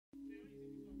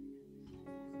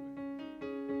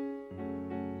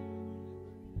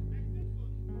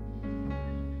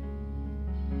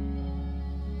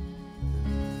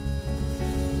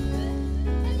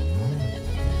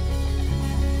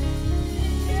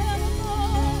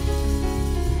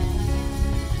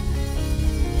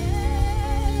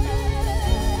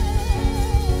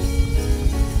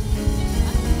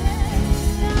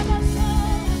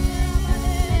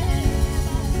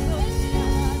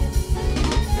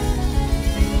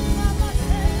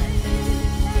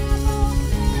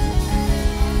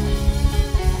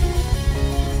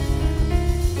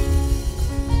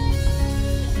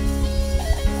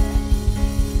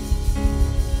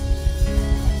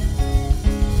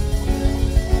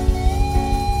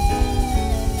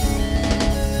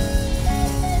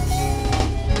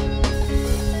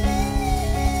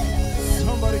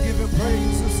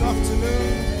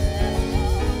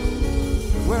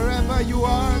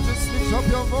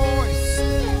voice.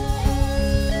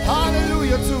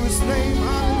 Hallelujah to his name.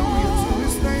 Hallelujah to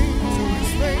his name. To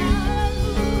his name.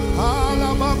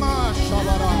 Alabama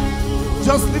Shabara.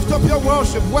 Just lift up your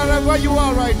worship wherever you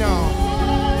are right now.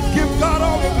 Give God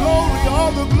all the glory,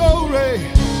 all the glory.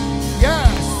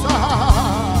 Yes.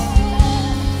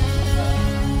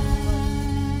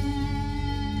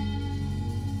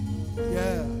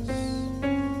 Yes.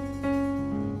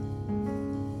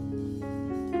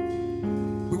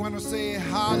 We want to say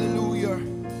hallelujah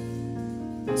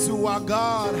to our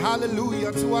God.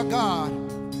 Hallelujah to our God.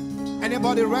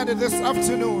 Anybody ready this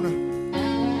afternoon?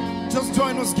 Just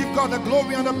join us. Give God the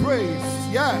glory and the praise.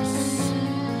 Yes.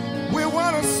 We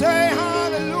want to say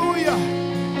hallelujah.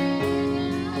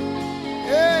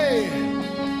 Hey.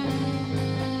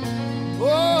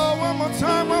 Oh, one more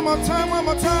time, one more time, one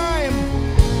more time.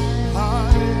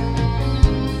 Hallelujah.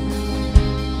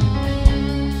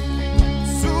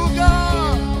 To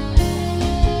God.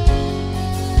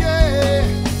 Yeah.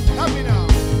 Help me now.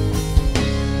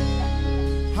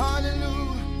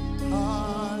 Hallelujah.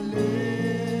 Hallelujah.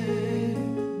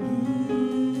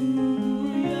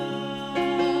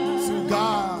 To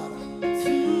God.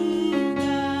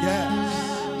 Yes.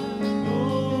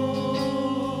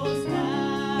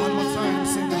 One more time.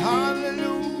 Sing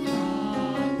hallelujah.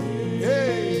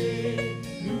 Hey.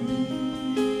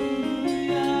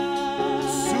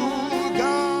 To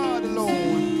God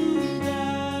alone.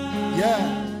 Yeah.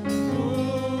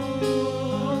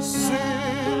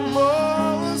 Sing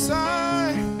Most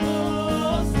High,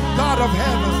 God of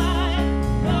heaven.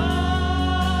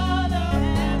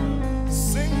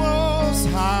 Sing Most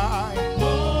High,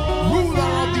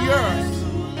 ruler of the earth.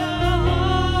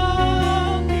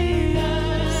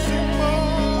 Sing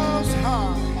Most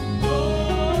High,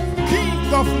 King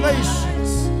of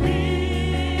nations.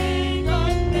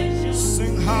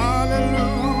 Sing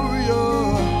hallelujah.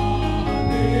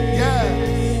 Yeah.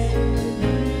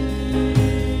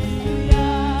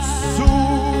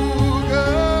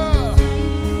 Sugar.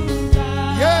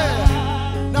 Yeah.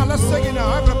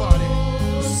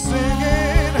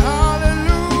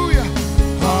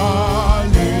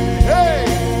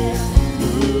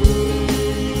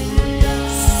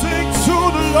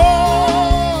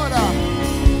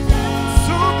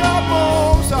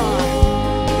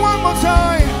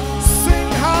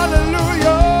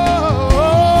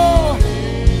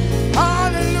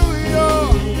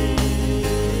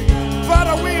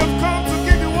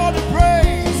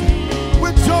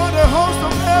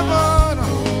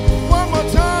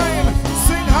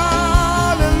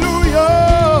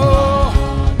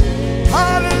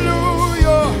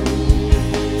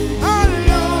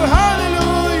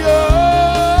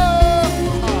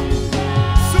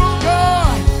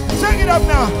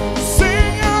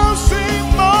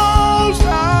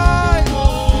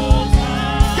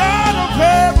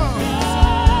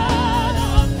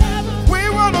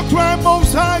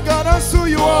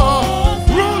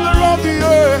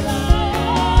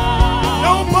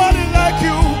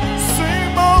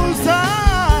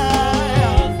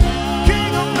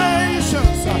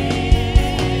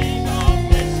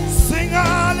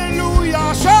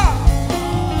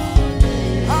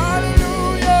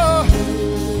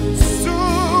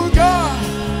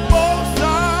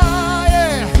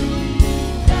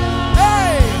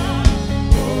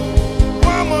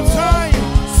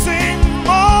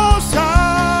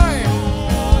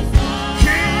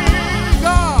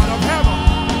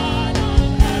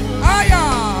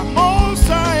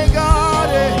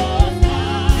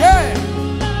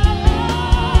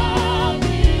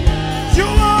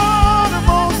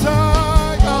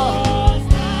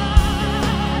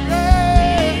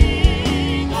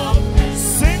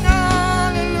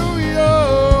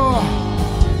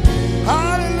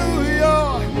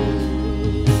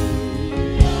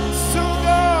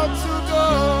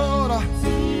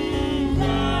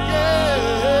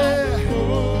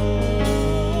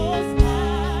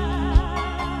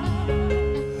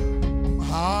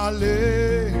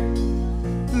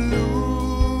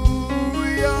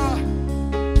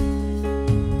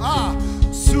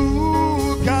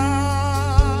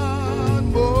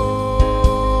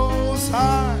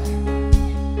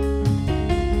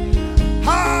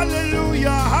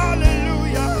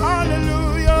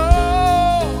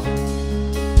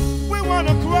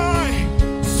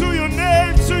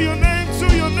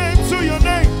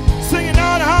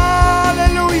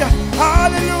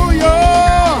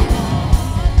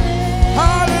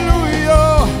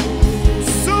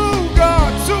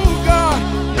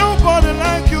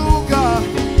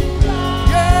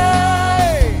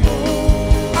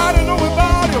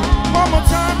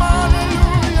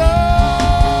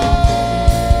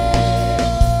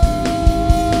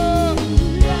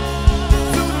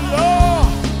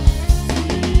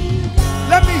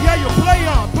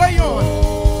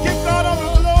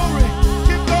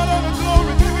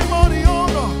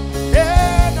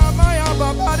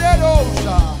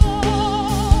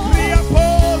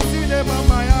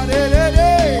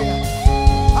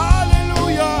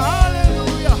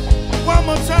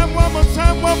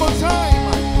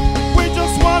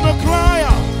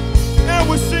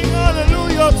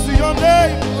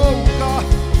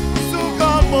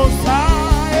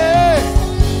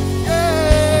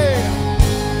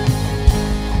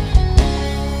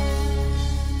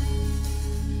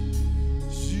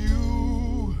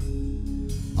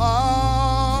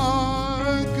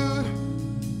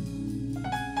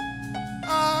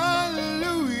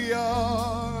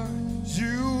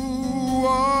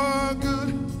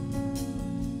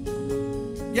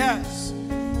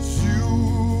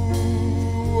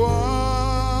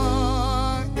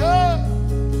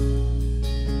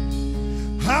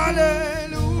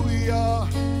 Hallelujah.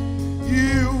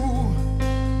 You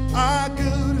are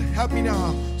good. Help me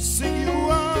now. Sing, you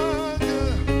are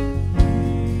good.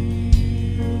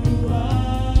 You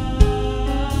are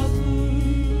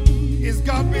good. Is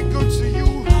God been good to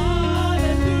you?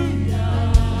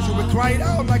 Hallelujah. You will cry it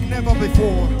out like never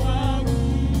before.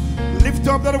 Lift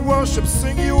up that worship.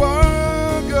 Sing, you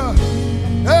are good.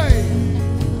 Hey,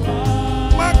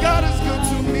 my God is good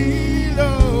to me,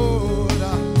 Lord.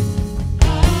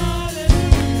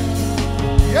 Hallelujah.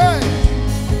 Yeah.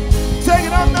 Take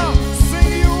it up now.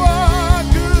 Sing, you are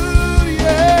good,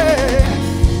 yeah.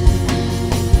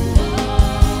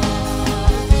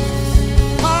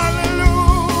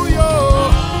 Hallelujah.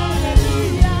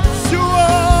 You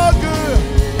are good.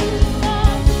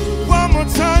 One more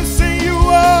time, sing, you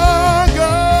are good.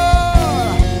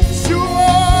 You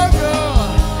are good.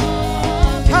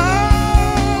 Hallelujah.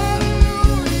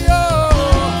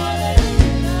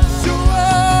 You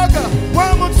are good.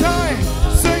 One more time,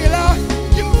 sing it out.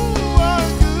 You are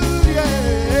good,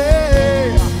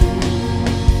 yeah.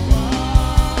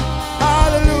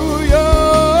 Hallelujah.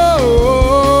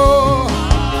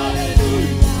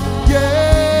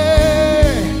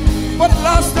 Yeah. For the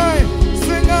last time,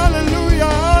 sing hallelujah,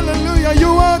 hallelujah. You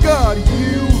are God.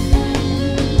 You,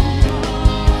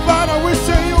 Father, we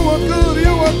say you are good,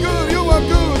 you are good, you are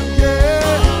good,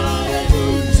 yeah.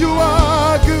 You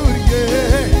are good,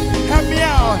 yeah. Help me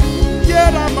out.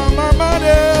 Yeah, mama,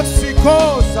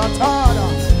 satana.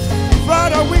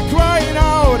 Father, we crying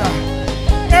out.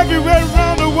 Everywhere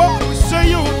around the world, we say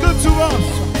you are good to us.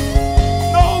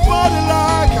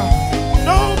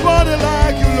 Nobody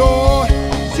like you, Lord.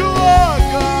 You are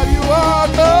God, you are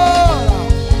God.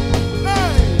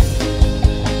 Hey.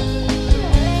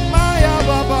 Maya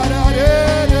baba da de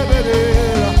de de de.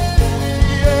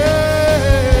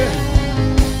 Yeah.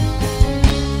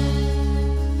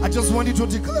 I just want you to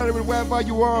declare it wherever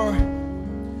you are.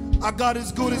 Our God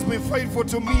is good, He's been faithful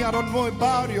to me. I don't know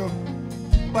about you.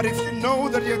 But if you know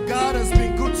that your God has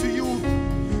been good to you,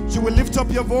 you will lift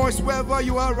up your voice wherever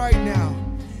you are right now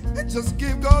and just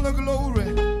give God the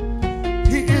glory.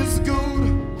 He is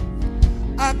good.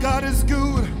 Our God is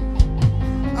good.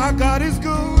 Our God is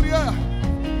good, yeah.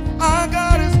 Our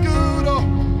God is good, oh.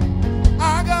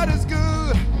 Our God is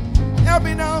good. Help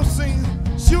me now sing.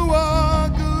 You are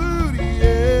good,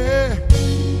 yeah.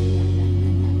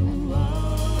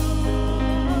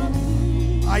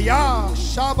 Aya,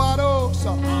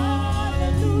 Shabarosa.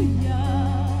 Hallelujah.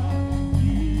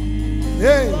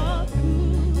 Hey,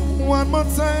 one more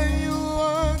time, you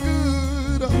are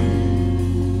good.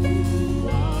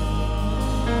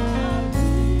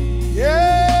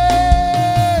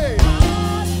 Yeah.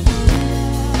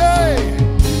 Hey,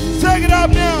 take it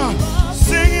up now.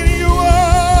 Singing, you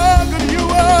are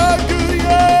good,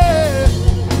 yeah.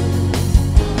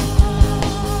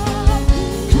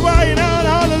 Crying out,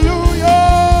 hallelujah.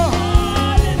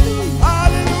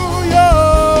 Hallelujah.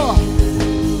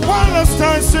 One last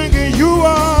time singing, you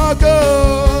are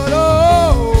good.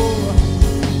 Oh,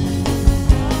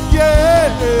 yeah.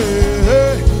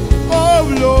 Oh,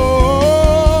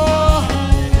 Lord.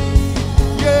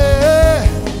 Yeah.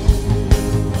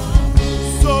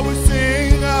 So we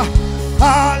sing,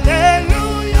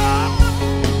 hallelujah.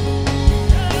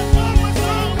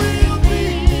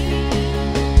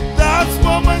 That's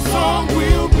what my song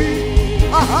will be.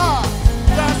 Aha.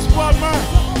 That's what my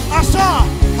Asha.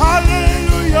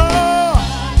 Hallelujah.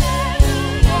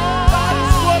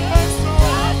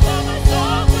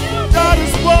 That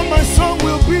is what my song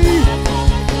will be.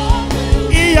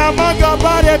 Iyamaga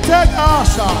bade tek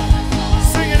Asha.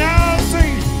 Sing it out,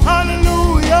 sing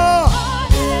hallelujah.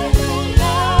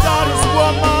 That is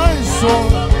what my song.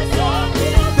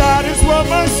 That is what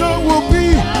my song will be.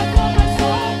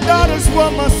 That is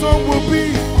what my song will be.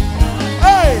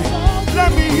 Hey, let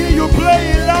me hear you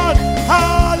play it loud.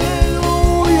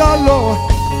 Hallelujah, Lord.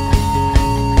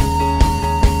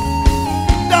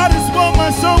 That is what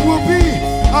my song will be.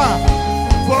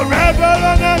 Forever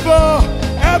and ever,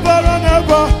 ever and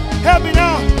ever. Help me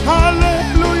now.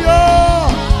 Hallelujah.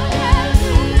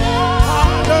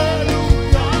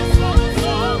 Hallelujah.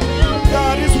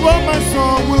 That is what my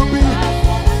song will be.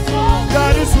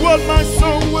 That is what my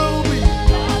song will be.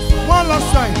 One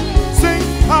last time. Sing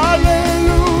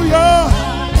hallelujah.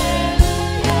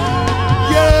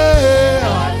 Yeah.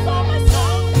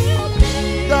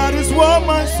 That is what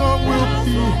my song will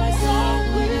be.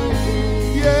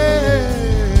 Yeah.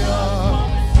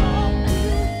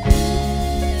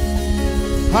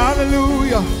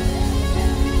 Hallelujah.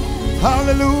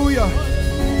 Hallelujah.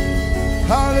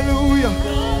 Hallelujah.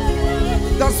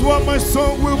 That's what my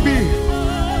song will be.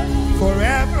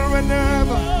 Forever and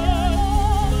ever.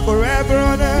 forever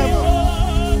and ever,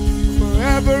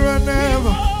 forever and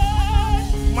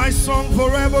ever. My song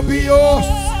forever be yours.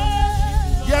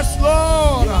 Yes,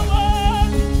 Lord.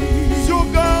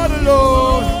 To God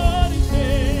alone.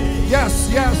 Yes,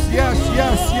 yes, yes,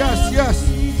 yes, yes,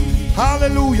 yes.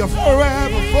 Hallelujah.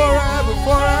 Forever, forever,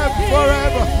 forever,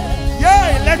 forever.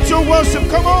 Yay, let your worship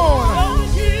come on.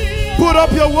 Put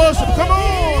up your worship. Come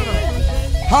on.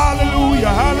 Hallelujah,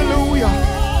 hallelujah.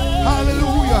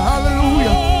 Hallelujah,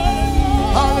 hallelujah.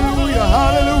 Hallelujah,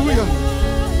 hallelujah.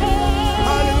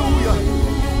 Hallelujah.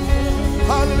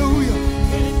 Hallelujah.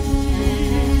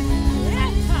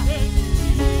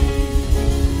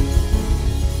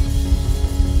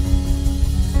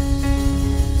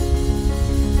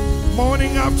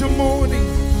 Morning after morning,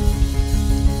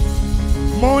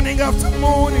 morning after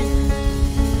morning,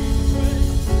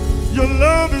 your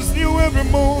love is new every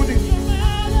morning.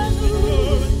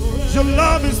 Your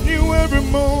love is new every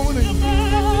morning.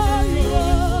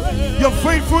 Your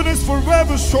faithfulness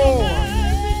forever sure.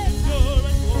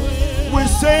 We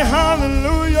say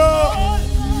hallelujah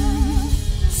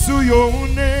to your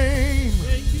name.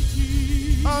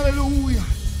 Hallelujah.